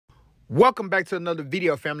Welcome back to another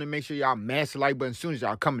video, family. Make sure y'all mash the like button as soon as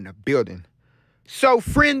y'all come in the building. So,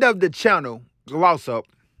 friend of the channel, Gloss Up,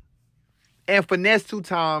 and Finesse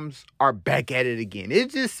 2tymes are back at it again.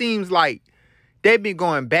 It just seems like they've been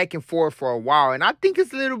going back and forth for a while, and I think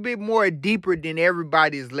it's a little bit more deeper than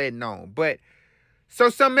everybody is letting on. But, so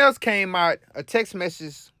something else came out, a text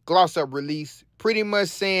message Gloss Up released, pretty much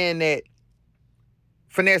saying that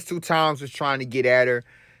Finesse 2tymes was trying to get at her,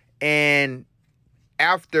 and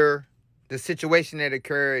after the situation that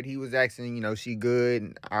occurred, he was asking, she good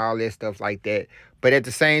and all that stuff like that. But at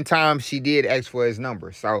the same time, she did ask for his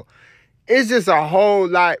number. So it's just a whole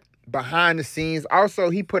lot behind the scenes.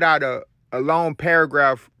 Also, he put out a long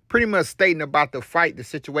paragraph pretty much stating about the fight, the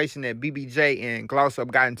situation that BBJ and Gloss Up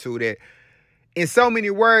got into, that in so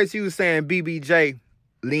many words, he was saying BBJ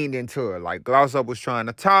leaned into her. Like, Gloss Up was trying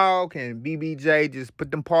to talk and BBJ just put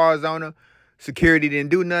them paws on her. Security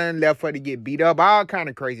didn't do nothing, left her to get beat up, all kind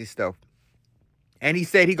of crazy stuff. And he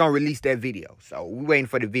said he gonna release that video. So we waiting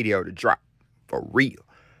for the video to drop for real.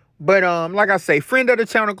 But like I say, friend of the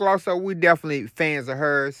channel, Gloss Up, we definitely fans of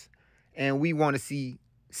hers. And we want to see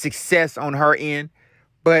success on her end.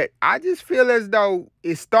 But I just feel as though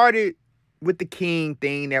it started with the King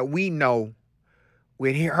thing that we know.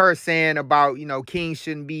 With her saying about, King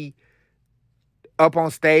shouldn't be up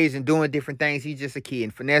on stage and doing different things. He's just a kid.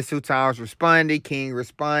 And Finesse 2tymes responded. King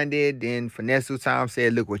responded. Then Finesse 2tymes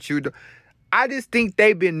said, look what you do. I just think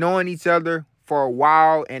they've been knowing each other for a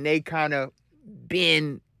while, and they kind of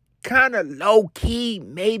been low-key,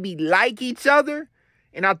 maybe like each other.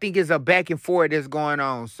 And I think it's a back and forth that's going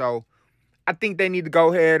on. So I think they need to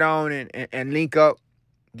go head on and link up,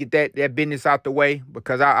 get that business out the way,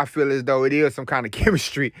 because I feel as though it is some kind of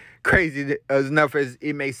chemistry, crazy as enough as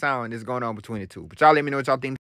it may sound, that's going on between the two. But y'all let me know what y'all think.